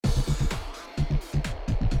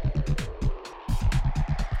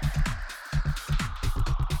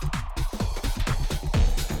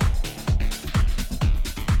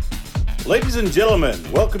Ladies and gentlemen,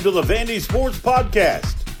 welcome to the Vandy Sports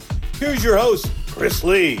Podcast. Here's your host, Chris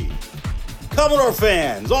Lee. Commodore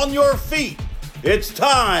fans, on your feet. It's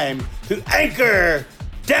time to anchor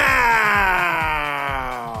down.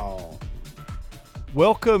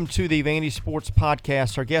 Welcome to the Vandy Sports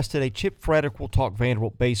Podcast. Our guest today, Chip Frederick, will talk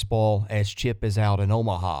Vanderbilt baseball as Chip is out in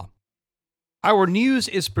Omaha. Our news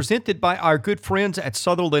is presented by our good friends at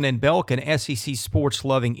Sutherland and Belk, an SEC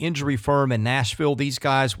sports-loving injury firm in Nashville. These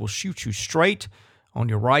guys will shoot you straight on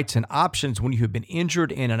your rights and options when you have been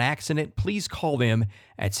injured in an accident. Please call them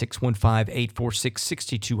at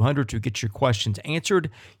 615-846-6200 to get your questions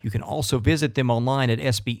answered. You can also visit them online at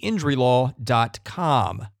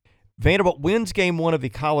sbinjurylaw.com. Vanderbilt wins Game 1 of the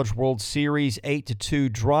College World Series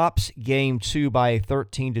 8-2, drops Game 2 by a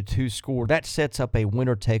 13-2 score. That sets up a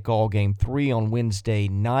winner-take-all Game 3 on Wednesday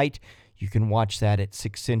night. You can watch that at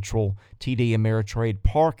 6 Central TD Ameritrade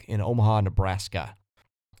Park in Omaha, Nebraska.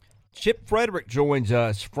 Chip Frederick joins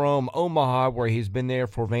us from Omaha, where he's been there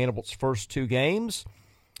for Vanderbilt's first 2 games.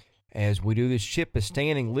 As we do this, Chip is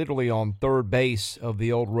standing literally on third base of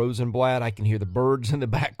the old Rosenblatt. I can hear the birds in the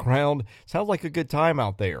background. Sounds like a good time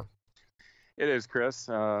out there. It is, Chris.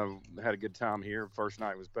 Had a good time here. First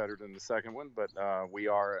night was better than the second one, but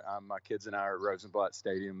my kids and I are at Rosenblatt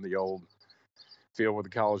Stadium, the old field where the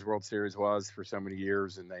College World Series was for so many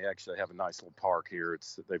years, and they actually have a nice little park here.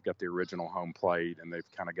 They've got the original home plate, and they've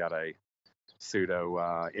kind of got a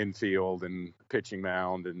pseudo infield and pitching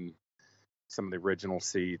mound and some of the original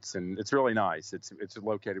seats, and it's really nice. It's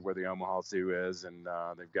located where the Omaha Zoo is, and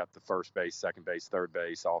they've got the first base, second base, third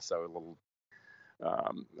base, also a little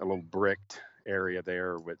bricked area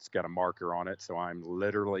there that's got a marker on it. So I'm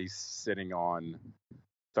literally sitting on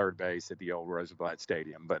third base at the old Rosenblatt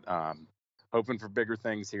Stadium, but hoping for bigger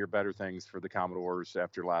things here, better things for the Commodores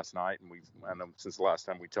after last night. And I know since the last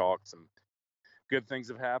time we talked, some good things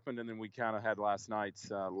have happened. And then we kind of had last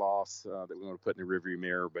night's loss that we want to put in the rearview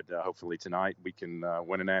mirror, but hopefully tonight we can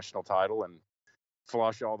win a national title and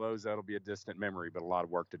flush all those. That'll be a distant memory, but a lot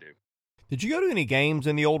of work to do. Did you go to any games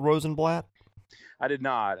in the old Rosenblatt? I did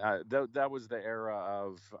not. That was the era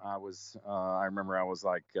of I remember I was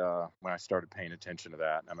like when I started paying attention to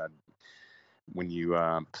that. I mean, when you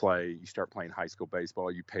start playing high school baseball,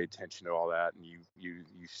 you pay attention to all that, and you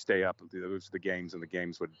stay up. Those are the games, and the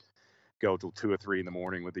games would go till 2 or 3 in the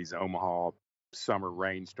morning with these Omaha summer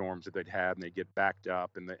rainstorms that they'd had, and they'd get backed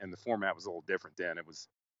up, and the format was a little different then. It was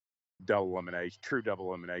true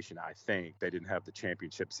double elimination. I think they didn't have the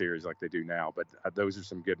championship series like they do now, but those are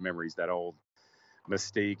some good memories. That old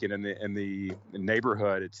mystique, and in the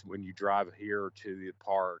neighborhood, it's when you drive here to the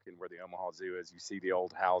park and where the Omaha Zoo is, you see the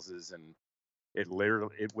old houses, and it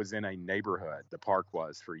was in a neighborhood. The park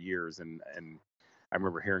was for years, and I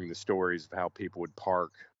remember hearing the stories of how people would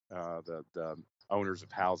park. The owners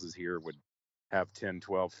of houses here would have 10,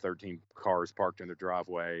 12, 13 cars parked in their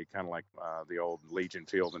driveway, kind of like the old Legion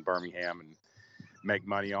Field in Birmingham, and make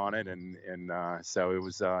money on it. And so it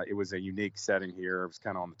was a unique setting here. It was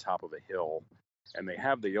kind of on the top of a hill. And they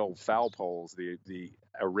have the old foul poles. The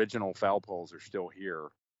original foul poles are still here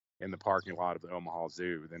in the parking lot of the Omaha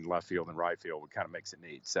Zoo. Then left field and right field, what kind of makes it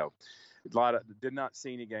neat. So did not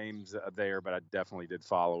see any games there, but I definitely did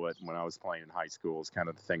follow it when I was playing in high school. It's kind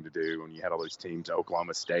of the thing to do when you had all those teams,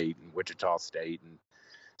 Oklahoma State and Wichita State and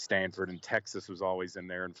Stanford, and Texas was always in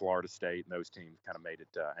there, and Florida State, and those teams kind of made it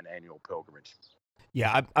an annual pilgrimage.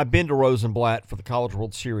 Yeah, I've been to Rosenblatt for the College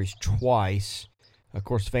World Series twice. Of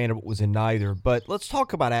course, Vanderbilt was in neither. But let's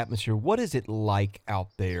talk about atmosphere. What is it like out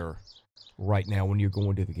there right now when you're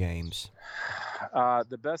going to the games?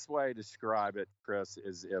 The best way to describe it, Chris,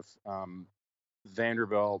 is if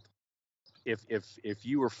Vanderbilt, if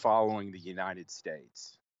you were following the United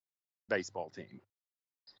States baseball team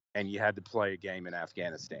and you had to play a game in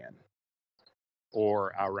Afghanistan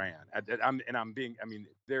or Iran, and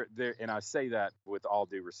I say that with all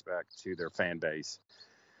due respect to their fan base,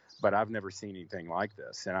 but I've never seen anything like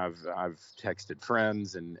this. And I've texted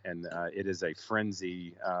friends, and it is a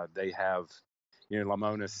frenzy. They have,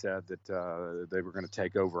 Lamonis said that they were going to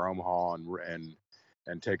take over Omaha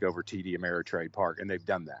and take over TD Ameritrade Park, and they've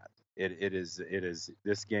done that. It is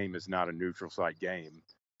this game is not a neutral site game,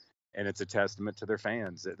 and it's a testament to their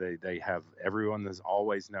fans that they have. Everyone has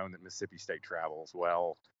always known that Mississippi State travels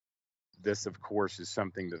well. This, of course, is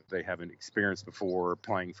something that they haven't experienced before,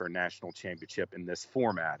 playing for a national championship in this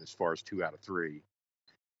format as far as 2 out of 3.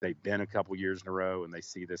 They've been a couple years in a row, and they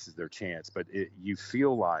see this as their chance. But you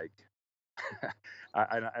feel like,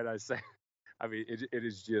 it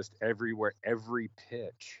is just everywhere, every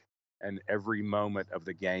pitch and every moment of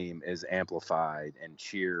the game is amplified and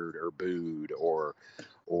cheered or booed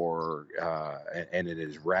and it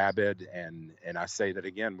is rabid. And I say that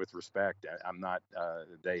again with respect. I'm not.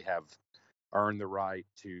 They have earned the right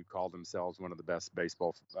to call themselves one of the best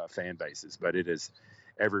baseball fan bases, but it is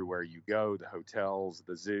everywhere you go. The hotels,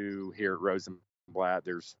 the zoo here at Rosenblatt.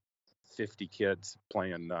 There's 50 kids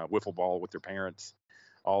playing wiffle ball with their parents,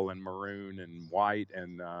 all in maroon and white,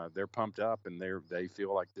 and they're pumped up, and they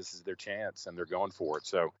feel like this is their chance, and they're going for it.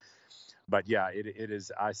 So, but yeah, it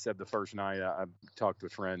is. I said the first night I talked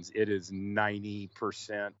with friends, it is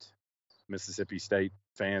 90% Mississippi State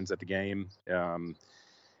fans at the game.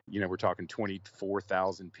 We're talking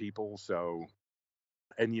 24,000 people. So,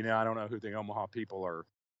 and I don't know who the Omaha people are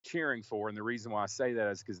cheering for, and the reason why I say that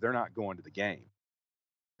is because they're not going to the game.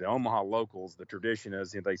 The Omaha locals, the tradition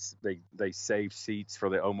is they save seats for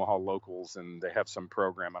the Omaha locals, and they have some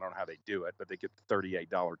program. I don't know how they do it, but they get the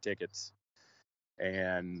 $38 tickets,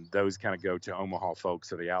 and those kind of go to Omaha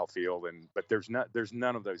folks of the outfield. But there's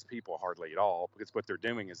none of those people hardly at all, because what they're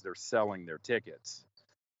doing is they're selling their tickets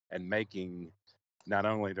and making. Not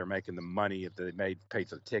only they're making the money if they paid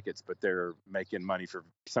for the tickets, but they're making money for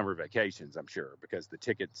summer vacations, I'm sure, because the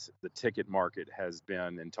ticket market has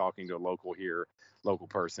been, and talking to a local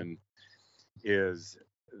person, and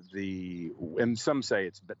some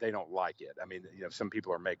say but they don't like it. I mean, some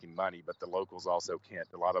people are making money, but the locals also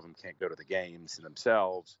a lot of them can't go to the games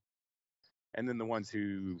themselves. And then the ones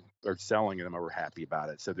who are selling them are happy about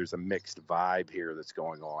it. So there's a mixed vibe here that's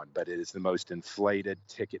going on, but it is the most inflated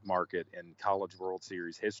ticket market in College World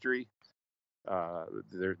Series history.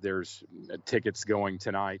 There's tickets going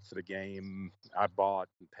tonight for the game. I bought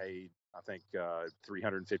and paid, I think,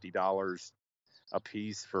 $350 a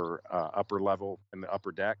piece for upper level in the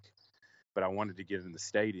upper deck, but I wanted to get in the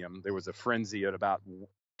stadium. There was a frenzy at about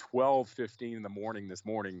 12:15 in the morning this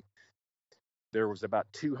morning. There was about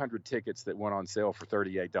 200 tickets that went on sale for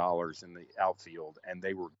 $38 in the outfield, and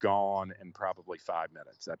they were gone in probably 5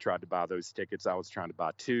 minutes. I tried to buy those tickets. I was trying to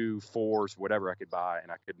buy 2, 4s, whatever I could buy, and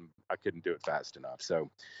I couldn't do it fast enough.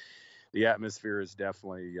 So the atmosphere is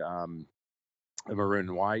definitely maroon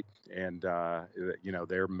and white, and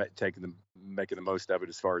they're making the most of it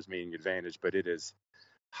as far as meeting advantage. But it is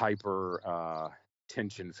hyper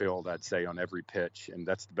tension filled, I'd say, on every pitch, and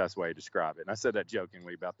that's the best way to describe it. And I said that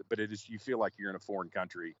jokingly but it is, you feel like you're in a foreign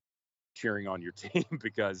country cheering on your team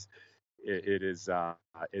because it is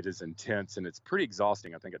intense, and it's pretty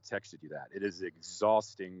exhausting. I think I texted you that. It is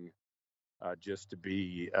exhausting just to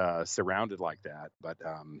be surrounded like that, but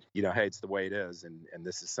hey, it's the way it is, and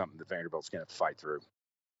this is something that Vanderbilt's going to fight through.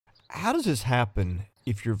 How does this happen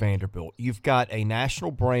if you're Vanderbilt? You've got a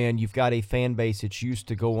national brand, you've got a fan base that's used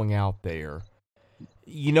to going out there.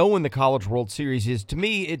 When the College World Series is, to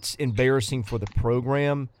me, it's embarrassing for the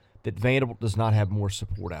program that Vanderbilt does not have more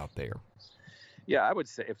support out there. Yeah, I would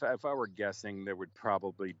say if I were guessing, there would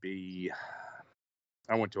probably be.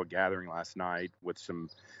 I went to a gathering last night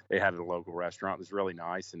they had at a local restaurant. It was really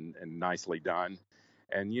nice and nicely done.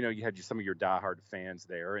 And, you had some of your diehard fans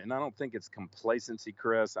there. And I don't think it's complacency,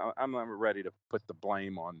 Chris. I'm not ready to put the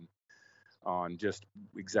blame on just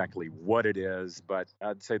exactly what it is, but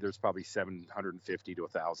I'd say there's probably 750 to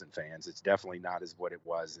 1,000 fans. It's definitely not as what it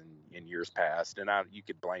was in years past. And you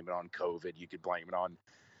could blame it on COVID. You could blame it on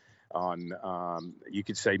you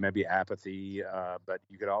could say maybe apathy, but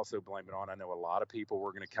you could also blame it on, I know a lot of people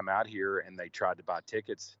were going to come out here and they tried to buy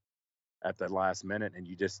tickets at the last minute, and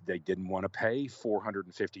they didn't want to pay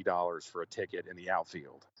 $450 for a ticket in the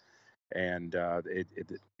outfield. And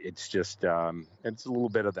it's just it's a little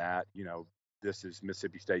bit of that. This is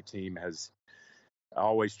Mississippi State team has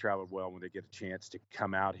always traveled well. When they get a chance to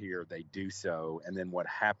come out here, they do so. And then what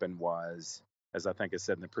happened was, as I think I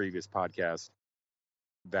said in the previous podcast,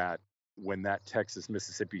 that when that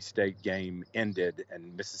Texas-Mississippi State game ended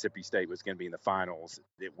and Mississippi State was going to be in the finals,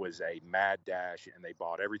 it was a mad dash, and they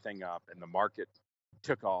bought everything up, and the market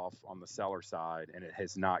took off on the seller side, and it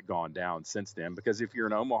has not gone down since then. Because if you're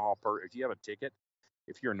an Omaha, if you have a ticket,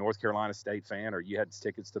 if you're a North Carolina State fan, or you had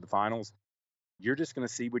tickets to the finals, you're just going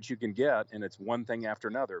to see what you can get, and it's one thing after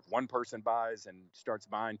another. If one person buys and starts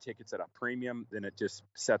buying tickets at a premium, then it just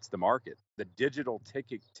sets the market. The digital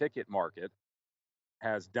ticket market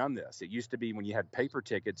has done this. It used to be when you had paper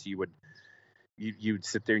tickets, you'd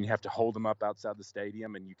sit there and you have to hold them up outside the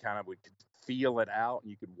stadium, and you kind of would feel it out and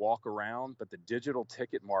you could walk around. But the digital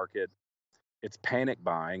ticket market, it's panic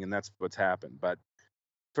buying, and that's what's happened. But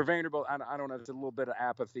for Vanderbilt, I don't know, it's a little bit of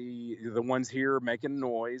apathy. The ones here making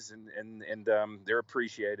noise, and they're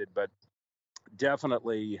appreciated, but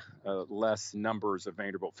definitely less numbers of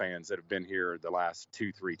Vanderbilt fans that have been here the last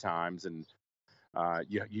 2-3 times. And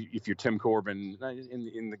if you're Tim Corbin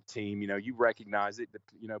in the team, you recognize it, but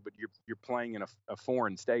you're playing in a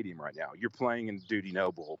foreign stadium right now. You're playing in Dudy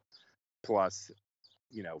Noble, plus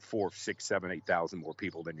 4, 6, 7, 8,000 more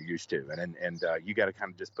people than you're used to, and you got to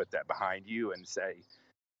kind of just put that behind you and say,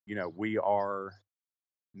 we are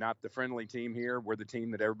not the friendly team here. We're the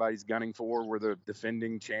team that everybody's gunning for. We're the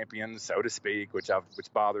defending champions, so to speak, which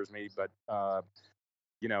bothers me. But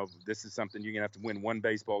this is something you're gonna have to win one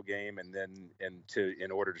baseball game,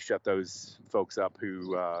 in order to shut those folks up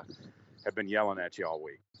who have been yelling at you all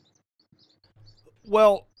week.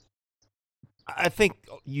 Well, I think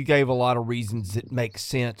you gave a lot of reasons that make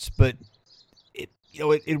sense, but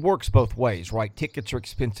it works both ways, right? Tickets are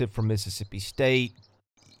expensive for Mississippi State.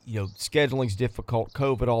 Scheduling's difficult,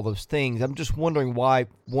 COVID, all those things. I'm just wondering why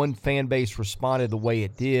one fan base responded the way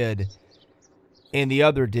it did and the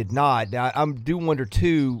other did not. Now, I do wonder,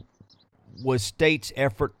 too, was State's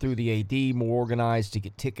effort through the AD more organized to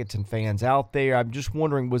get tickets and fans out there? I'm just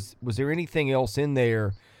wondering, was there anything else in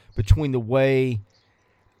there between the way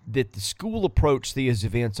that the school approached these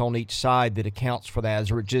events on each side that accounts for that?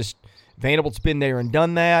 Is it just Vanderbilt's been there and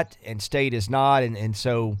done that, and State is not, and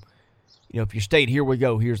so – if you're State, here we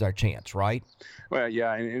go. Here's our chance, right? Well,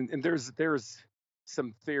 yeah, and there's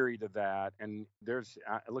some theory to that, and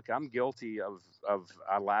look, I'm guilty of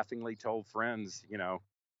I laughingly told friends, they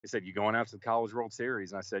said, "You going out to the College World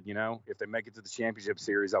Series?" And I said, if they make it to the championship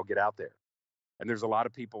series, I'll get out there. And there's a lot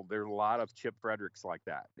of people, there's a lot of Chip Fredericks like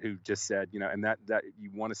that who just said, and that you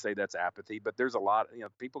want to say that's apathy, but there's a lot,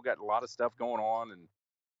 people got a lot of stuff going on, and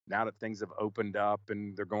now that things have opened up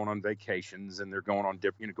and they're going on vacations and they're going on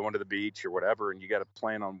different, going to the beach or whatever, and you got to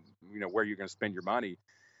plan on, where you're going to spend your money.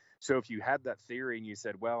 So if you had that theory and you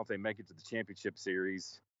said, well, if they make it to the championship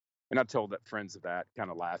series, and I told that friends of that kind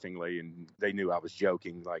of laughingly, and they knew I was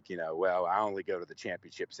joking, like, well, I only go to the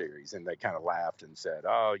championship series. And they kind of laughed and said,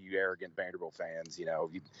 oh, you arrogant Vanderbilt fans,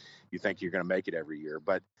 you think you're going to make it every year.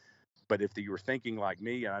 But if you were thinking like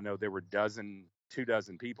me, and I know there were 2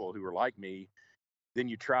 dozen people who were like me, then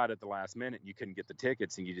you tried at the last minute and you couldn't get the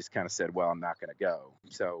tickets, and you just kind of said, well, I'm not going to go.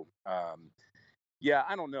 So, yeah,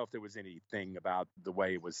 I don't know if there was anything about the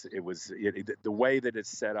way the way that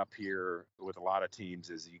it's set up here with a lot of teams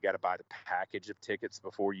is you got to buy the package of tickets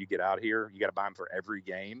before you get out here. You got to buy them for every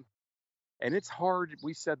game. And it's hard.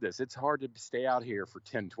 We said this, it's hard to stay out here for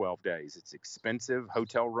 10, 12 days. It's expensive.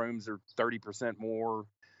 Hotel rooms are 30% more,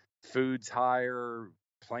 food's higher,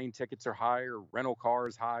 plane tickets are higher, rental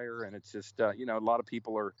cars higher, and it's just a lot of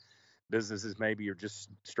people businesses maybe are just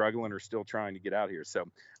struggling or still trying to get out here. So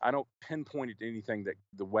I don't pinpoint it to anything that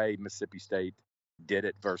the way Mississippi State did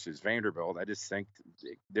it versus Vanderbilt. I just think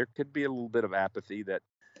there could be a little bit of apathy that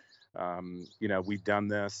we've done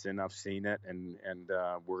this and I've seen it, and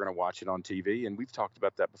we're going to watch it on TV, and we've talked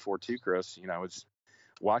about that before too, Chris. It's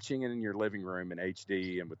watching it in your living room in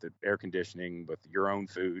HD and with the air conditioning, with your own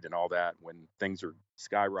food and all that, when things are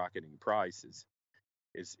skyrocketing price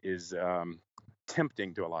is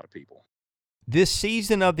tempting to a lot of people. This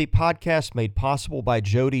season of the podcast made possible by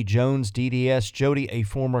Jody Jones, DDS. Jody, a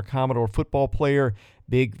former Commodore football player,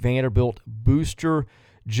 big Vanderbilt booster.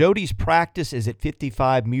 Jody's practice is at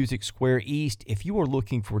 55 Music Square East. If you are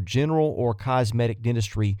looking for general or cosmetic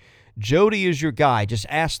dentistry, Jody is your guy. Just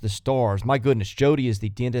ask the stars. My goodness, Jody is the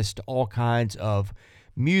dentist to all kinds of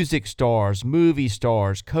music stars, movie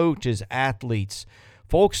stars, coaches, athletes.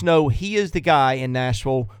 Folks know he is the guy in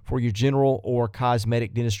Nashville for your general or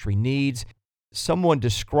cosmetic dentistry needs. Someone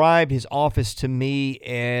described his office to me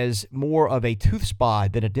as more of a tooth spa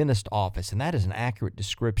than a dentist office, and that is an accurate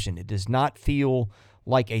description. It does not feel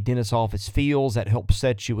like a dentist office feels. That helps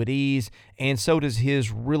set you at ease, and so does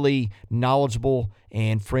his really knowledgeable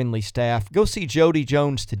and friendly staff. Go see Jody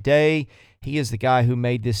Jones today. He is the guy who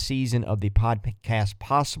made this season of the podcast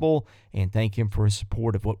possible, and thank him for his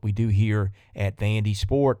support of what we do here at Vandy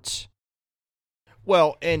Sports.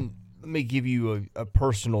 Well, and let me give you a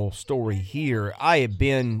personal story here. I have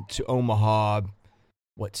been to Omaha,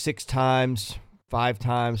 6 times, 5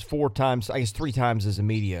 times, 4 times, I guess 3 times as a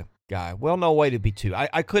media guy. Well, no, wait, it'd be 2.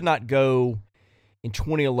 I could not go in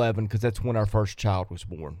 2011 because that's when our first child was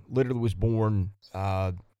born. Literally was born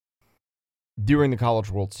during the College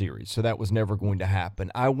World Series, so that was never going to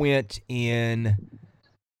happen. I went in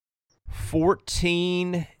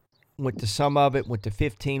 14, went to some of it, went to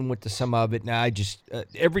 15, went to some of it. Now I just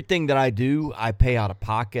everything that I do, I pay out of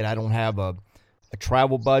pocket. I don't have a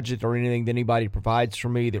travel budget or anything that anybody provides for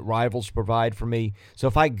me, that rivals provide for me. So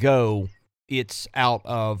if I go, it's out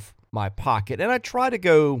of my pocket. And I try to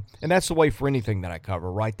go, and that's the way for anything that I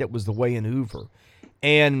cover, right? That was the way in Hoover.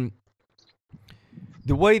 And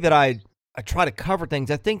the way that I I try to cover things.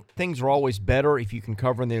 I think things are always better if you can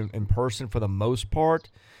cover them in person for the most part.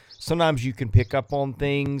 Sometimes you can pick up on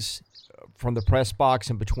things from the press box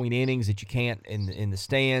and between innings that you can't in the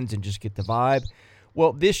stands and just get the vibe.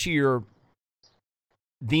 Well, this year,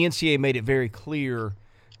 the NCAA made it very clear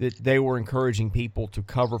that they were encouraging people to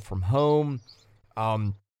cover from home.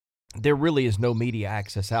 There really is no media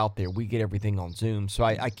access out there. We get everything on Zoom. So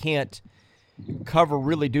I can't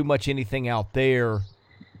do much anything out there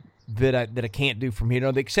that I can't do from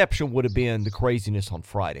here. The exception would have been the craziness on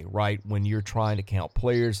Friday, right? When you're trying to count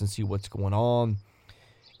players and see what's going on.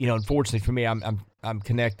 Unfortunately for me, I'm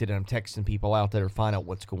connected and I'm texting people out there to find out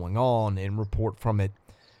what's going on and report from it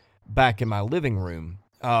back in my living room.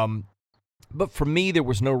 But for me, there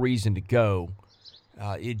was no reason to go.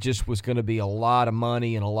 It just was going to be a lot of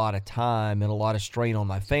money and a lot of time and a lot of strain on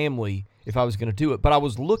my family if I was going to do it. But I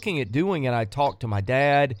was looking at doing it. I talked to my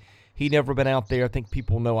dad. He'd never been out there. I think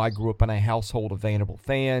people know I grew up in a household of Vanderbilt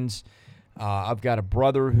fans. I've got a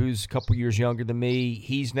brother who's a couple years younger than me.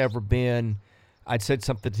 He's never been. I'd said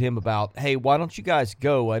something to him about, hey, why don't you guys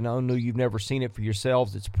go? I know you've never seen it for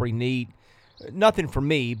yourselves. It's pretty neat. Nothing for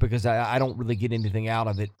me because I don't really get anything out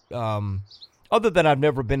of it. Other than I've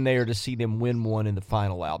never been there to see them win one in the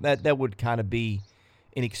final out. That would kind of be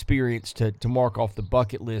an experience to mark off the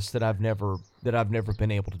bucket list that I've never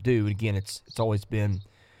been able to do. Again, it's always been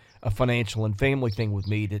a financial and family thing with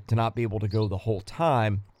me to not be able to go the whole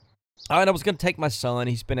time. And I was going to take my son.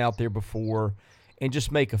 He's been out there before and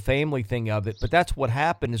just make a family thing of it. But that's what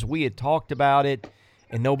happened is we had talked about it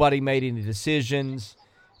and nobody made any decisions.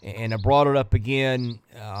 And I brought it up again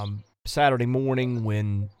Saturday morning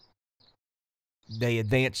when they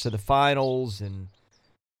advanced to the finals. And,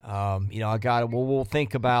 I got it. Well, we'll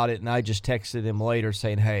think about it. And I just texted him later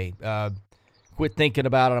saying, hey, quit thinking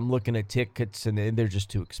about it. I'm looking at tickets, and they're just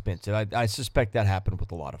too expensive. I suspect that happened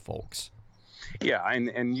with a lot of folks. Yeah,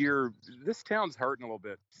 and this town's hurting a little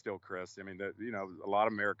bit still, Chris. I mean, a lot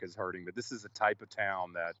of America's hurting, but this is a type of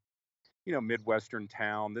town that, Midwestern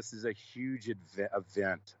town. This is a huge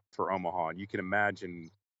event for Omaha, and you can imagine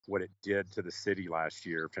what it did to the city last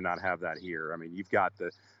year to not have that here. I mean, you've got the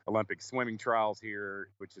Olympic swimming trials here,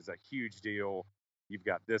 which is a huge deal. You've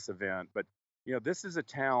got this event, but this is a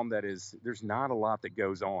town there's not a lot that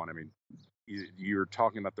goes on. I mean, you're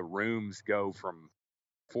talking about the rooms go from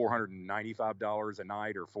 $495 a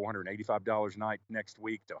night or $485 a night next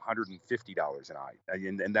week to $150 a night.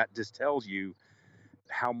 And that just tells you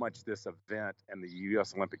how much this event and the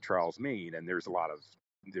U.S. Olympic trials mean. And there's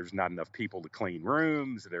not enough people to clean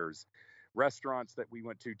rooms. There's restaurants that we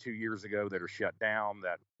went to 2 years ago that are shut down,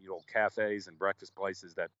 that cafes and breakfast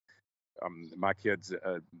places that my kids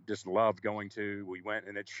just loved going to. We went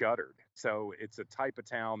and it's shuttered. So it's a type of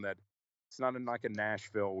town that it's not like a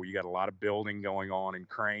Nashville where you got a lot of building going on and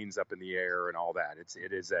cranes up in the air and all that.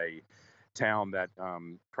 It is a town that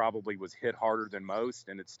probably was hit harder than most,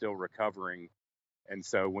 and it's still recovering. And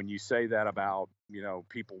so when you say that about,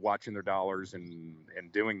 people watching their dollars and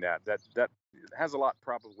doing that has a lot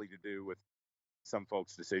probably to do with some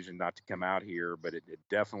folks' decision not to come out here, but it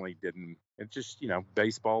definitely didn't. It just,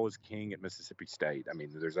 baseball is king at Mississippi State. I mean,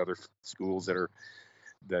 there's other schools that are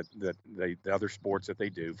the other sports that they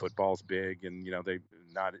do. Football's big, and they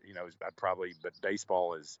not, but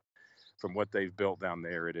baseball is, from what they've built down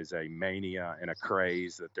there, it is a mania and a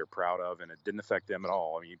craze that they're proud of, and it didn't affect them at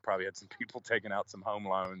all. I mean, you probably had some people taking out some home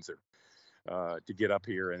loans or to get up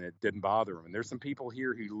here, and it didn't bother them. And there's some people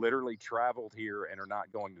here who literally traveled here and are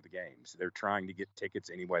not going to the games. They're trying to get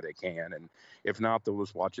tickets any way they can, and if not, they'll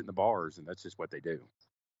just watch it in the bars, and that's just what they do.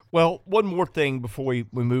 Well, one more thing before we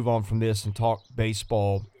move on from this and talk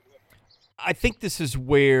baseball. I think this is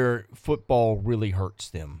where football really hurts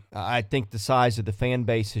them. I think the size of the fan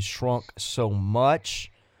base has shrunk so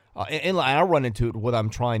much. And I run into it with what I'm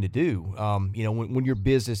trying to do. When your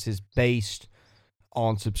business is based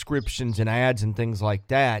on subscriptions and ads and things like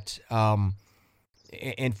that,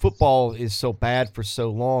 and football is so bad for so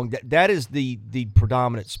long, that is the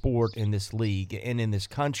predominant sport in this league and in this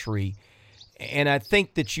country. And I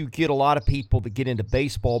think that you get a lot of people that get into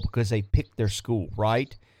baseball because they pick their school,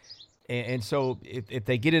 right? And so if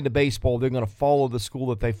they get into baseball, they're going to follow the school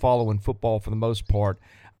that they follow in football for the most part.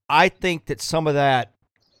 I think that some of that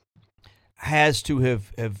has to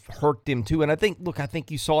have hurt them too. And I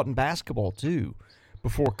think you saw it in basketball too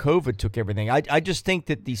before COVID took everything. I just think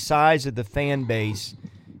that the size of the fan base,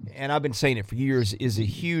 and I've been saying it for years, is a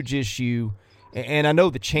huge issue. And I know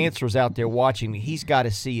the Chancellor's out there watching. He's got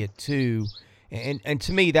to see it too. And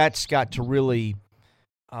to me, that's got to really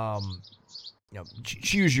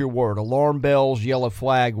choose your word, alarm bells, yellow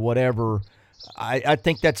flag, whatever. I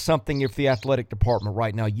think that's something if the athletic department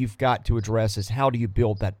right now you've got to address is how do you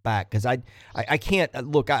build that back? Because I can't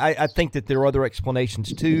look. I think that there are other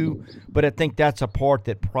explanations too, but I think that's a part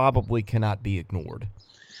that probably cannot be ignored.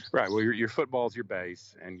 Right. Well, your football is your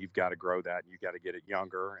base, and you've got to grow that. You've got to get it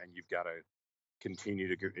younger, and you've got to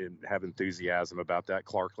continue to have enthusiasm about that.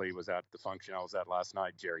 Clark Lee was at the function I was at last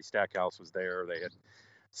night. Jerry Stackhouse was there. They had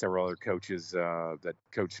several other coaches that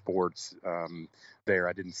coach sports there.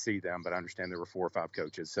 I didn't see them, but I understand there were 4 or 5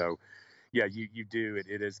 coaches. So, yeah, you do.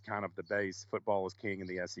 It is kind of the base. Football is king in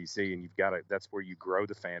the SEC, and you've got to. That's where you grow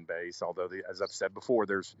the fan base. Although, as I've said before,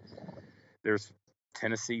 there's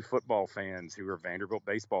Tennessee football fans who are Vanderbilt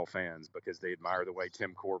baseball fans because they admire the way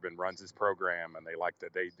Tim Corbin runs his program, and they like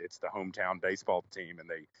that it's the hometown baseball team, and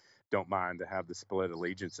they don't mind to have the split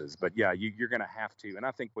allegiances. But yeah, you're going to have to. And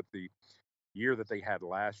I think with the year that they had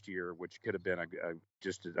last year, which could have been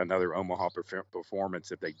just another Omaha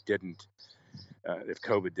performance if they didn't, if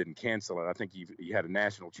COVID didn't cancel it. I think you had a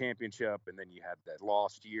national championship, and then you had that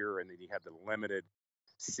lost year, and then you had the limited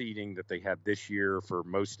seating that they had this year for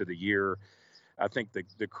most of the year. I think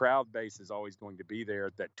the crowd base is always going to be there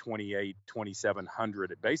at that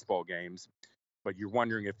 2,700 at baseball games, but you're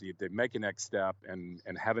wondering if they make a next step and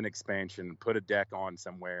have an expansion, put a deck on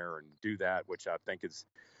somewhere and do that, which I think is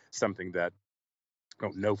something that I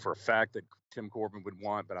don't know for a fact that Tim Corbin would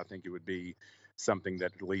want, but I think it would be something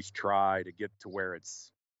that at least try to get to where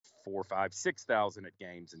it's 4, 5, 6,000 at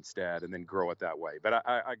games instead, and then grow it that way. But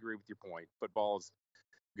I agree with your point. Football is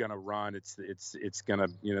going to run. It's going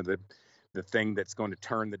to, the thing that's going to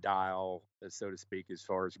turn the dial, so to speak, as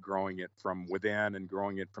far as growing it from within and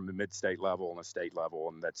growing it from the mid-state level and a state level.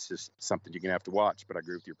 And that's just something you're going to have to watch. But I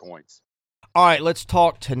agree with your points. All right, let's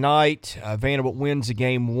talk tonight. Vanderbilt wins a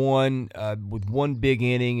game 1 with 1 big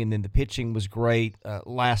inning, and then the pitching was great.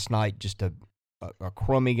 Last night, just a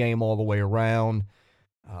crummy game all the way around.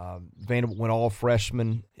 Vanderbilt went all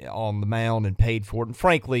freshmen on the mound and paid for it. And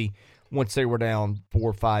frankly, once they were down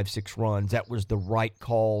 4, 5, 6 runs, that was the right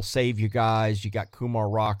call. Save you guys. You got Kumar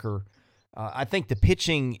Rocker. I think the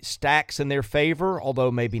pitching stacks in their favor,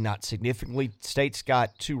 although maybe not significantly. State's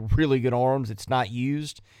got 2 really good arms. It's not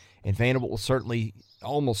used. And Vanderbilt will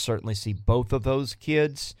almost certainly see both of those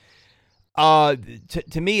kids. To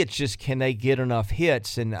me, it's just, can they get enough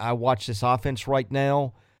hits? And I watch this offense right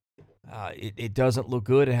now. It doesn't look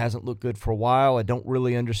good. It hasn't looked good for a while. I don't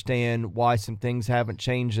really understand why some things haven't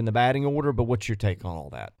changed in the batting order, but what's your take on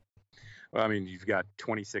all that? Well, I mean, you've got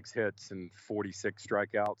 26 hits and 46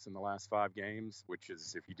 strikeouts in the last 5 games, which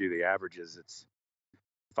is, if you do the averages, it's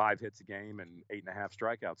 5 hits a game and 8.5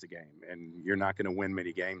 strikeouts a game. And you're not going to win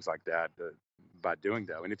many games like that by doing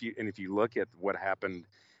that. And if you look at what happened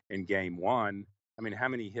in game 1, I mean, how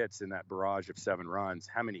many hits in that barrage of 7 runs?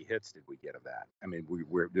 How many hits did we get of that? I mean,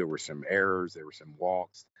 there were some errors, there were some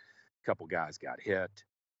walks, a couple guys got hit,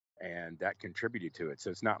 and that contributed to it.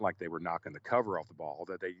 So it's not like they were knocking the cover off the ball.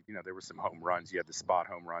 That there were some home runs. You had the spot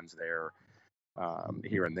home runs there,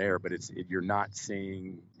 here and there, but you're not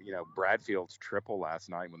seeing. Bradfield's triple last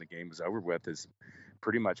night when the game was over with is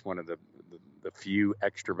pretty much one of the few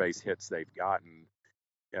extra base hits they've gotten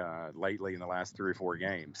lately in the last 3 or 4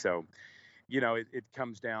 games. So. It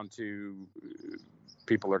comes down to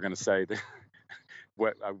people are going to say that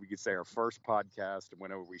what we could say our first podcast and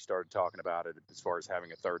whenever we started talking about it as far as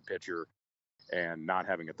having a third pitcher and not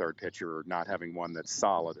having a third pitcher or not having one that's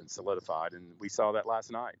solid and solidified. And we saw that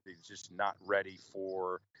last night. He's just not ready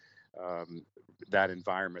for that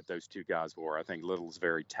environment those 2 guys were. I think Little's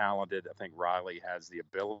very talented. I think Riley has the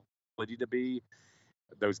ability to be.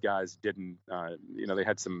 Those guys didn't, they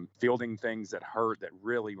had some fielding things that hurt that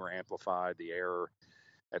really were amplified, the error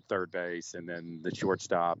at third base, and then the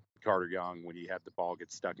shortstop, Carter Young, when he had the ball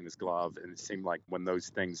get stuck in his glove. And it seemed like when those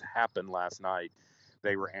things happened last night,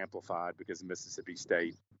 they were amplified because Mississippi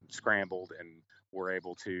State scrambled and were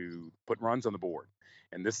able to put runs on the board.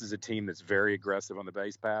 And this is a team that's very aggressive on the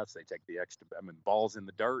base paths. They take the extra, balls in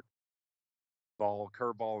the dirt,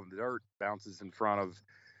 curveball in the dirt, bounces in front of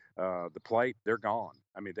the plate, they're gone.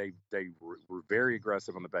 I mean, they were very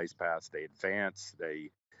aggressive on the base paths. They advance.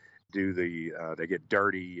 They do they get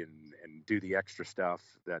dirty and do the extra stuff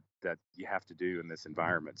that you have to do in this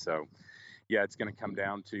environment. So, yeah, it's going to come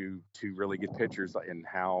down to really good pitchers and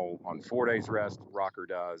how on 4 days rest Rocker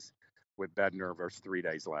does with Bednar versus 3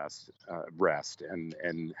 days less rest,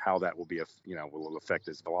 and how that will will affect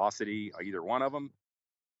his velocity. Either one of them.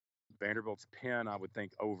 Vanderbilt's pen, I would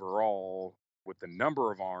think overall, with the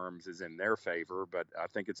number of arms, is in their favor, but I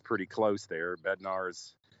think it's pretty close there.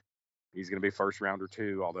 Bednar's, he's going to be first rounder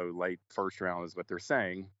too, although late first round is what they're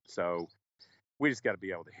saying. So we just got to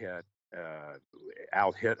be able to hit.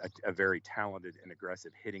 out hit a very talented and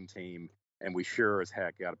aggressive hitting team, and we sure as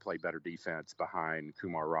heck got to play better defense behind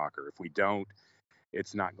Kumar Rocker. If we don't,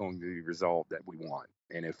 it's not going to be the result that we want.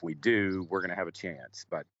 And if we do, we're going to have a chance.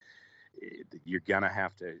 But you're going to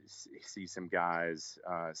have to see some guys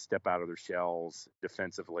step out of their shells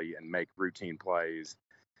defensively and make routine plays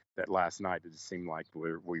that last night it seemed like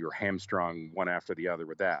we were hamstrung one after the other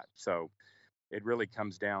with that. So it really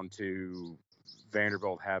comes down to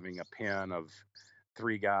Vanderbilt having a pen of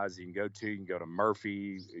three guys you can go to. You can go to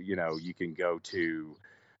Murphy. You can go to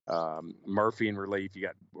Murphy in relief. You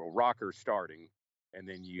got Rocker starting, and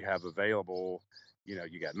then you have available, you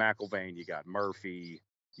got McIlvain, you got Murphy,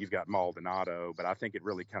 you've got Maldonado. But I think it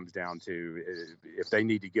really comes down to if they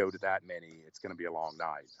need to go to that many, it's going to be a long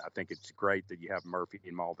night. I think it's great that you have Murphy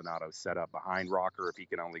and Maldonado set up behind Rocker if he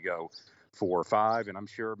can only go 4 or 5, and I'm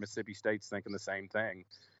sure Mississippi State's thinking the same thing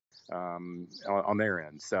on their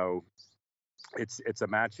end. So it's a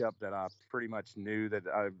matchup that I pretty much knew that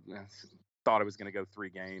I thought I was going to go 3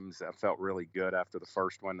 games. I felt really good after the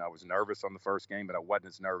first one. I was nervous on the first game, but I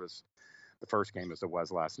wasn't as nervous the first game as I was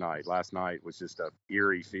last night. Last night was just a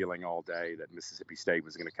eerie feeling all day that Mississippi State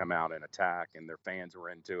was going to come out and attack, and their fans were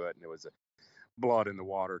into it, and it was a blood in the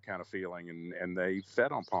water kind of feeling, and they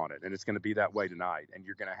fed upon it. And it's going to be that way tonight, and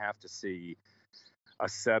you're going to have to see a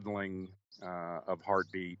settling of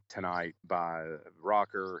heartbeat tonight by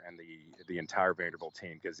Rocker and the entire Vanderbilt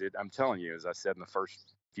team, because I'm telling you, as I said in the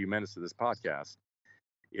first few minutes of this podcast,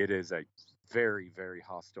 it is a very, very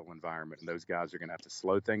hostile environment, and those guys are going to have to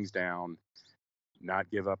slow things down, not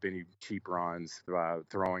give up any cheap runs,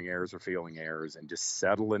 throwing errors or fielding errors, and just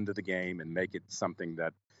settle into the game and make it something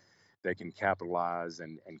that they can capitalize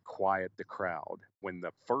and quiet the crowd.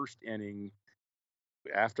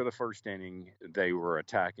 After the first inning, they were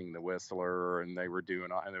attacking the Whistler, and they were doing,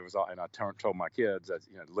 and it was, and I told my kids,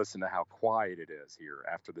 listen to how quiet it is here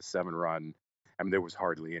after the 7-run. I mean, there was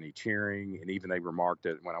hardly any cheering, and even they remarked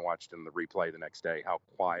it when I watched in the replay the next day, how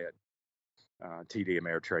quiet TD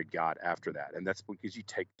Ameritrade got after that. And that's because you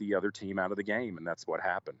take the other team out of the game, and that's what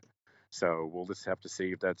happened. So we'll just have to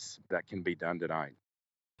see if that can be done tonight.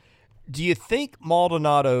 Do you think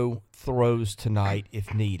Maldonado throws tonight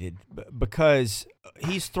if needed? Because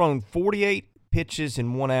he's thrown 48 pitches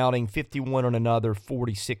in one outing, 51 in another,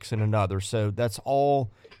 46 in another. So that's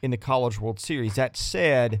all in the College World Series. That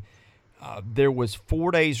said, there was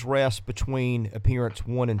 4 days rest between appearance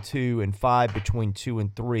 1 and 2 and 5 between 2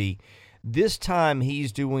 and 3. This time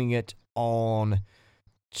he's doing it on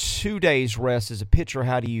 2 days rest as a pitcher.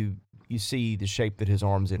 How do you see the shape that his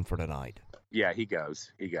arm's in for tonight? Yeah, he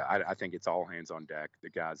goes. I think it's all hands on deck. The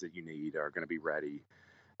guys that you need are going to be ready.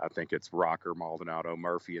 I think it's Rocker, Maldonado,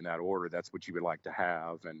 Murphy in that order. That's what you would like to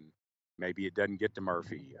have, and maybe it doesn't get to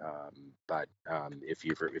Murphy. But if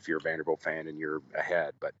you're a Vanderbilt fan and you're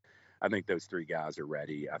ahead, but I think those 3 guys are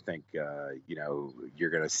ready. I think you're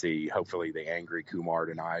going to see hopefully the angry Kumar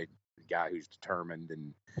tonight, the guy who's determined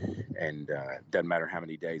and doesn't matter how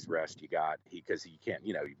many days rest you got, because he can't.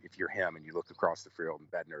 If you're him and you look across the field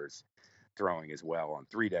and Bednar's throwing as well on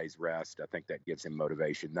 3 days rest, I think that gives him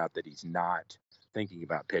motivation. Not that he's not thinking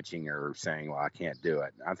about pitching or saying, well, I can't do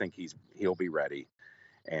it. I think he'll be ready.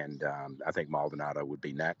 And I think Maldonado would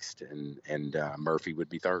be next, and Murphy would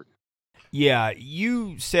be third. Yeah,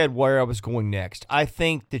 you said where I was going next. I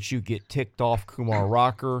think that you get ticked off Kumar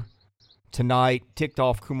Rocker tonight. Ticked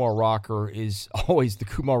off Kumar Rocker is always the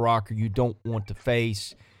Kumar Rocker you don't want to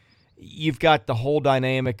face. You've got the whole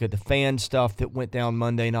dynamic of the fan stuff that went down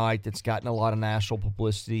Monday night that's gotten a lot of national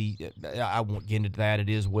publicity. I won't get into that. It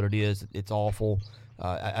is what it is. It's awful.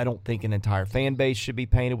 I don't think an entire fan base should be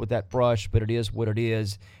painted with that brush, but it is what it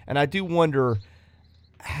is. And I do wonder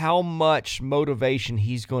how much motivation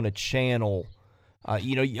he's going to channel. I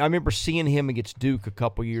remember seeing him against Duke a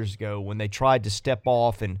couple years ago when they tried to step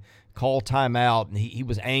off and call timeout, and he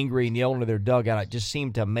was angry and yelling to their dugout. It just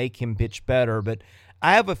seemed to make him pitch better. But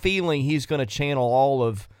I have a feeling he's going to channel all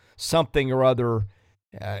of something or other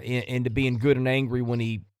into being good and angry when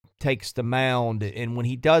he takes the mound. And when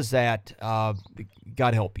he does that,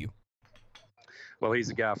 God help you. Well, he's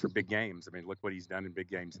a guy for big games. I mean, look what he's done in big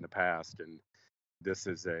games in the past. And this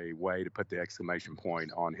is a way to put the exclamation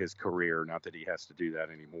point on his career. Not that he has to do that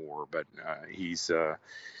anymore, but he's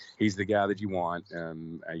the guy that you want.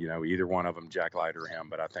 Either one of them, Jack Leiter or him.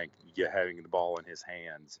 But I think having the ball in his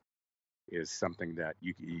hands is something that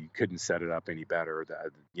you couldn't set it up any better.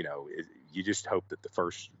 You just hope that the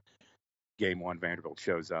first game 1 Vanderbilt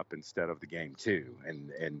shows up instead of the game 2,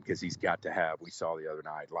 and because he's got to have. We saw the other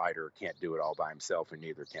night, Leiter can't do it all by himself, and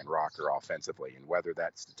neither can Rocker offensively. And whether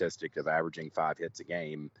that statistic of averaging 5 hits a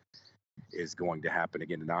game is going to happen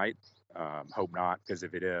again tonight. Hope not, because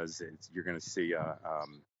if it is, you're going to see a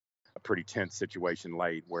pretty tense situation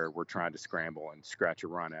late where we're trying to scramble and scratch a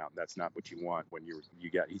run out. That's not what you want when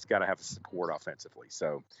he's got to have a support offensively.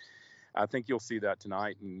 So I think you'll see that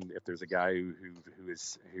tonight. And if there's a guy who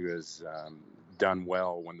has done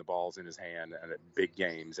well when the ball's in his hand and at big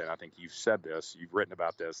games, and I think you've said this, you've written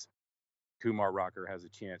about this, Kumar Rocker has a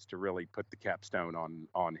chance to really put the capstone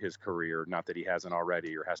on his career. Not that he hasn't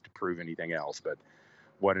already or has to prove anything else, but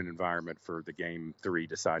what an environment for the Game 3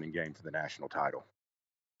 deciding game for the national title.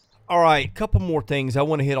 All right, a couple more things. I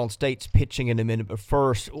want to hit on State's pitching in a minute, but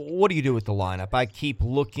first, what do you do with the lineup? I keep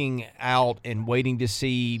looking out and waiting to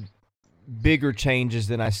see bigger changes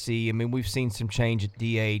than I see. I mean, we've seen some change at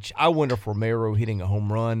DH. I wonder if Romero hitting a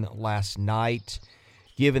home run last night,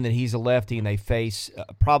 given that he's a lefty and they face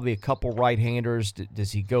probably a couple right-handers,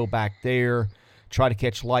 does he go back there, try to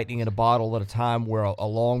catch lightning in a bottle at a time where a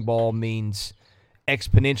long ball means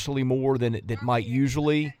exponentially more than it might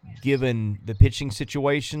usually, given the pitching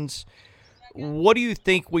situations? What do you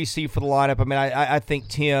think we see for the lineup? I mean, I think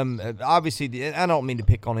Tim, obviously, I don't mean to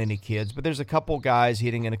pick on any kids, but there's a couple guys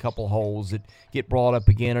hitting in a couple holes that get brought up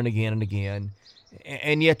again and again and again,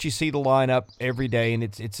 and yet you see the lineup every day, and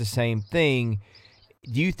it's the same thing.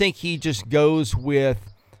 Do you think he just goes with,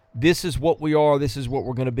 this is what we are, this is what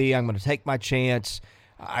we're going to be, I'm going to take my chance?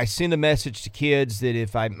 I send a message to kids that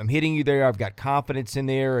if I'm hitting you there, I've got confidence in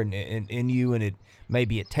there and in you, and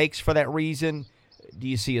maybe it takes for that reason. Do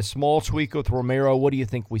you see a small tweak with Romero? What do you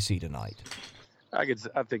think we see tonight? I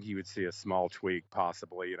think you would see a small tweak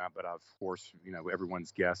possibly, but of course,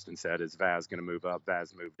 everyone's guessed and said, is Vaz going to move up?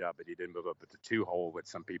 Vaz moved up, but he didn't move up at the 2-hole, but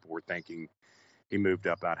some people were thinking he moved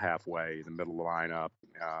up about halfway in the middle of the lineup.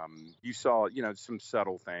 You saw, some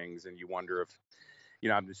subtle things, and you wonder if,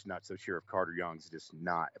 I'm just not so sure if Carter Young's just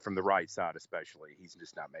not, from the right side especially, he's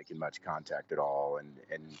just not making much contact at all.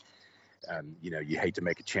 And you hate to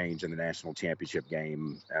make a change in the national championship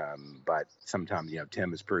game, but sometimes, Tim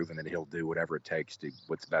has proven that he'll do whatever it takes to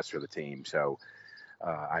what's best for the team. So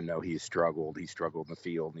I know he's struggled. He struggled in the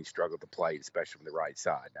field, and he struggled to play, especially from the right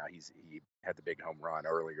side. Now, he had the big home run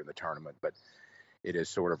earlier in the tournament, but it is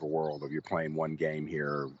sort of a world of you're playing one game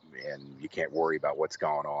here and you can't worry about what's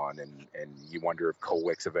going on. And you wonder if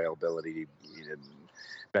Kolwick's availability,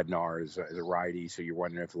 Bednar is a righty, so you're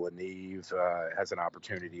wondering if Leneve has an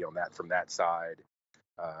opportunity on that from that side.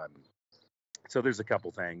 So there's a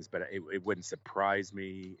couple things, but it wouldn't surprise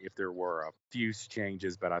me if there were a few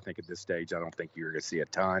changes. But I think at this stage, I don't think you're going to see a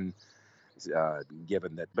ton,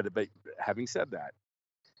 given that. But having said that,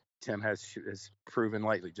 Tim has proven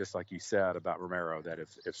lately, just like you said about Romero, that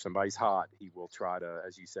if somebody's hot, he will try to,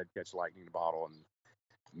 as you said, catch lightning in a bottle and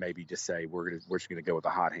maybe just say we're just gonna go with a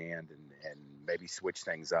hot hand and maybe switch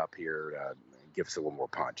things up here to give us a little more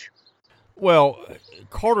punch. Well,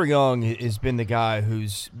 Carter Young has been the guy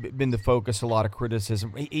who's been the focus of a lot of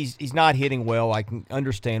criticism. He's not hitting well. I can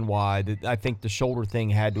understand why. I think the shoulder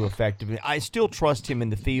thing had to affect him. I still trust him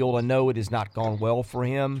in the field. I know it has not gone well for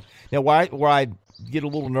him. Now, where I get a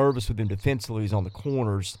little nervous with him defensively is on the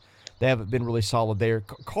corners. They haven't been really solid there.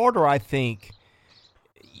 Carter, I think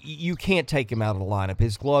you can't take him out of the lineup.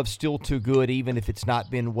 His glove's still too good, even if it's not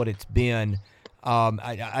been what it's been.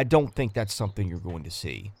 I don't think that's something you're going to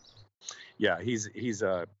see. Yeah,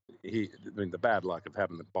 the bad luck of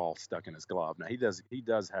having the ball stuck in his glove. Now he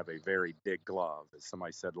does have a very big glove, as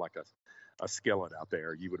somebody said, like a skillet out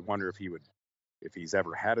there. You would wonder if he's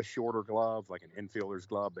ever had a shorter glove, like an infielder's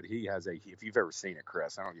glove, but he has if you've ever seen it,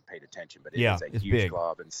 Chris, I don't know if you paid attention, but it is a huge big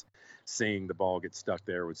glove, and seeing the ball get stuck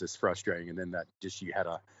there was just frustrating. And then you had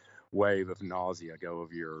a wave of nausea go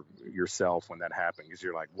over yourself when that happened, because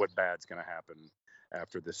you're like, what bad's going to happen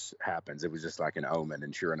after this happens? It was just like an omen,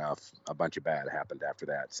 and sure enough, a bunch of bad happened after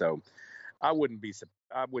that. So I wouldn't be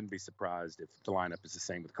surprised if the lineup is the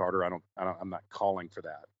same with Carter. I'm not calling for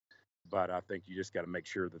that. But I think you just got to make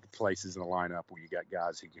sure that the places in the lineup where you got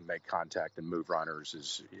guys who can make contact and move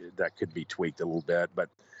runners that could be tweaked a little bit, but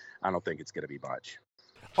I don't think it's going to be much.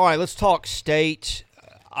 All right, let's talk State.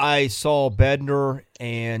 I saw Bednar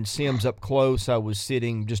and Sims up close. I was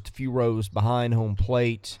sitting just a few rows behind home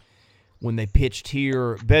plate when they pitched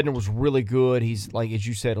here. Bednar was really good. He's, like as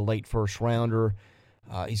you said, a late first rounder.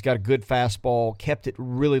 He's got a good fastball, kept it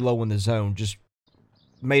really low in the zone, just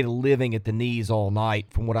made a living at the knees all night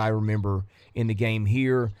from what I remember in the game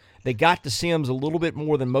here. They got to Sims a little bit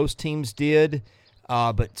more than most teams did,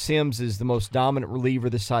 but Sims is the most dominant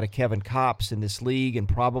reliever this side of Kevin Kopps in this league and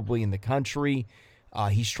probably in the country.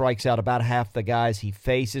 He strikes out about half the guys he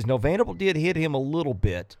faces. Now, Vanderbilt did hit him a little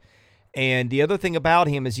bit, And the other thing about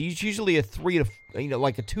him is he's usually a 2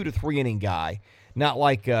 to 3 inning guy, not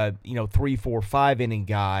like a 3, 4, 5 inning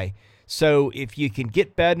guy. So if you can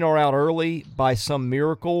get Bednar out early by some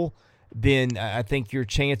miracle, then I think your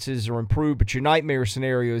chances are improved. But your nightmare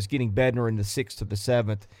scenario is getting Bednar in the 6th or the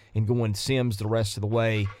 7th and going Sims the rest of the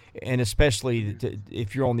way, and especially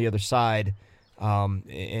if you're on the other side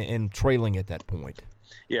and trailing at that point.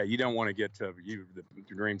 Yeah, you don't want to get to the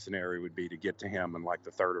dream scenario would be to get to him in like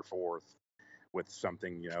the 3rd or 4th with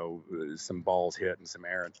something, some balls hit and some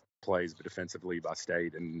errant plays defensively by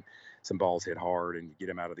State and some balls hit hard and get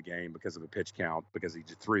him out of the game because of a pitch count because he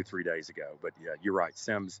just threw 3 days ago. But yeah, you're right.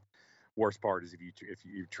 Sims, worst part is if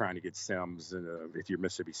you're trying to get Sims and if you're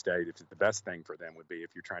Mississippi State, if the best thing for them would be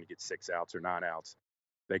if you're trying to get 6 outs or 9 outs,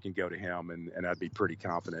 they can go to him and I'd be pretty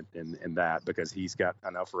confident in that because he's got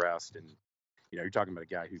enough rest and. You're talking about a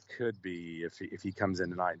guy who could be, if he comes in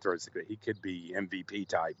tonight and throws, he could be MVP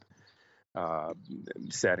type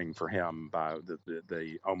setting for him by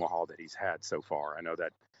the Omaha that he's had so far. I know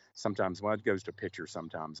that sometimes, it goes to pitcher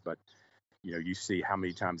sometimes, but you see how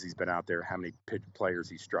many times he's been out there, how many players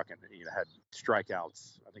he's struck and had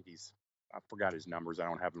strikeouts. I forgot his numbers. I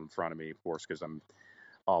don't have them in front of me, of course, because I'm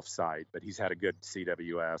off site. But he's had a good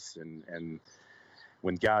CWS and.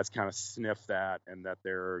 When guys kind of sniff that and that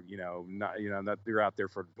they're, that they're out there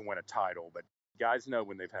to win a title, but guys know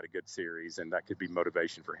when they've had a good series and that could be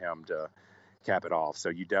motivation for him to cap it off. So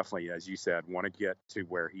you definitely, as you said, want to get to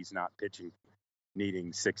where he's not pitching,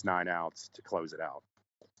 needing 6, 9 outs to close it out.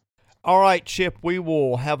 All right, Chip, we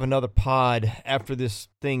will have another pod after this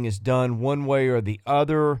thing is done one way or the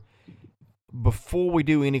other. Before we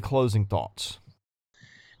do, any closing thoughts?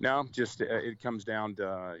 No, just it comes down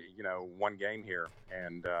to, one game here.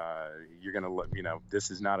 And you're going to, this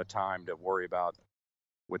is not a time to worry about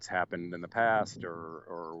what's happened in the past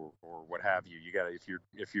or what have you. You got to,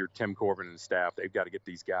 if you're Tim Corbin and staff, they've got to get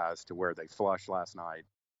these guys to where they flushed last night.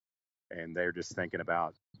 And they're just thinking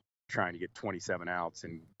about trying to get 27 outs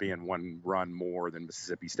and being 1 run more than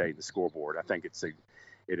Mississippi State in the scoreboard. I think it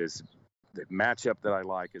is the matchup that I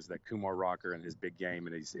like is that Kumar Rocker in his big game,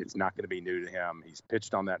 and it's not going to be new to him. He's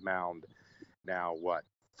pitched on that mound now,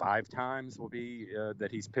 5 times will be that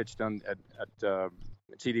he's pitched on at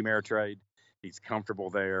TD Ameritrade. He's comfortable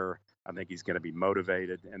there. I think he's going to be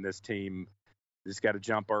motivated, and this team just got to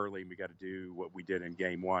jump early. We got to do what we did in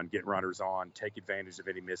game 1, get runners on, take advantage of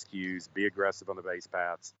any miscues, be aggressive on the base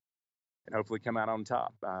paths, and hopefully come out on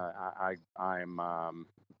top. I'm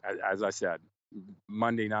as I said,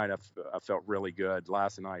 Monday night, I felt really good.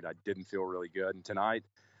 Last night, I didn't feel really good. And tonight,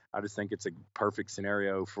 I just think it's a perfect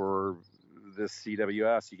scenario for this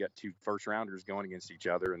CWS. You got 2 first-rounders going against each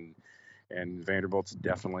other, and Vanderbilt's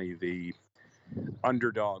definitely the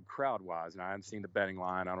underdog crowd-wise. And I haven't seen the betting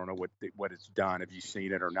line. I don't know what it's done. Have you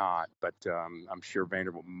seen it or not? But I'm sure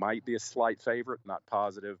Vanderbilt might be a slight favorite, not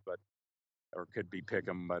positive, or could be pick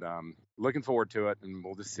 'em, but looking forward to it, and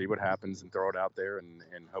we'll just see what happens and throw it out there and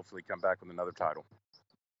hopefully come back with another title.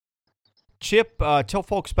 Chip, tell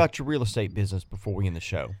folks about your real estate business before we end the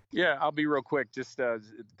show. Yeah, I'll be real quick. Just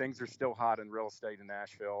things are still hot in real estate in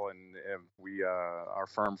Nashville, and our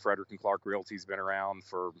firm, Frederick & Clark Realty, has been around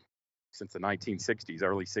since the 1960s,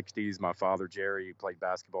 early 60s. My father, Jerry, played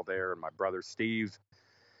basketball there, and my brother, Steve,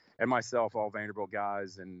 and myself, all Vanderbilt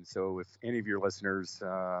guys. And so if any of your listeners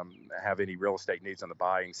have any real estate needs on the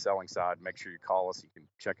buying, selling side, make sure you call us. You can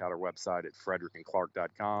check out our website at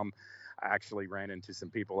frederickandclark.com. I actually ran into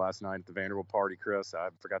some people last night at the Vanderbilt party, Chris. I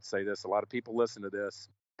forgot to say this. A lot of people listen to this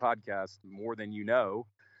podcast more than you know.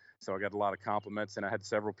 So I got a lot of compliments, and I had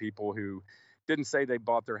several people who didn't say they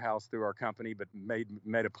bought their house through our company, but made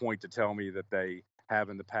a point to tell me that they have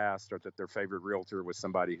in the past, or that their favorite realtor was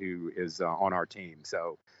somebody who is on our team.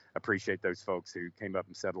 So appreciate those folks who came up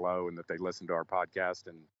and said hello, and that they listened to our podcast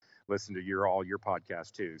and listened to all your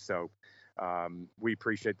podcast too. So we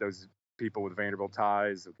appreciate those people with Vanderbilt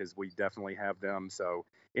ties, because we definitely have them. So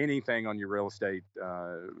anything on your real estate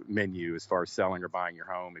menu as far as selling or buying your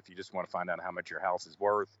home, if you just want to find out how much your house is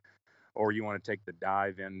worth, or you want to take the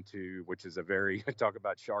dive into, which is a very, talk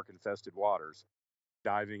about shark infested waters,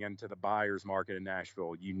 diving into the buyer's market in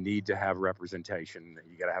Nashville, you need to have representation.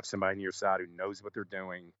 You got to have somebody on your side who knows what they're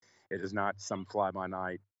doing. It is not some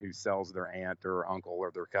fly-by-night who sells their aunt or uncle or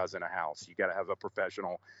their cousin a house. You got to have a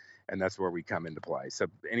professional, and that's where we come into play. So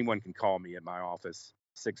anyone can call me at my office,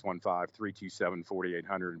 615-327-4800,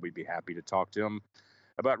 and we'd be happy to talk to them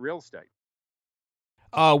about real estate.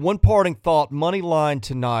 One parting thought, money line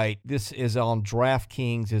tonight. This is on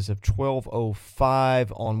DraftKings as of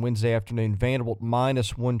 12:05 on Wednesday afternoon. Vanderbilt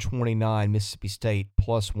 -129, Mississippi State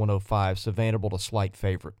 +105. So Vanderbilt a slight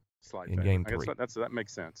favorite. Slight in favorite. Game I guess 3. that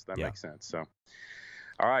makes sense. That Yeah. makes sense. So,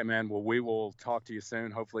 all right, man. Well, we will talk to you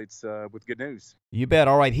soon. Hopefully it's with good news. You bet.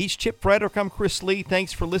 All right, he's Chip Frederick. I'm Chris Lee.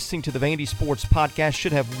 Thanks for listening to the Vandy Sports Podcast.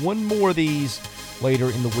 Should have one more of these later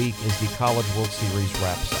in the week as the College World Series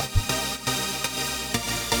wraps up.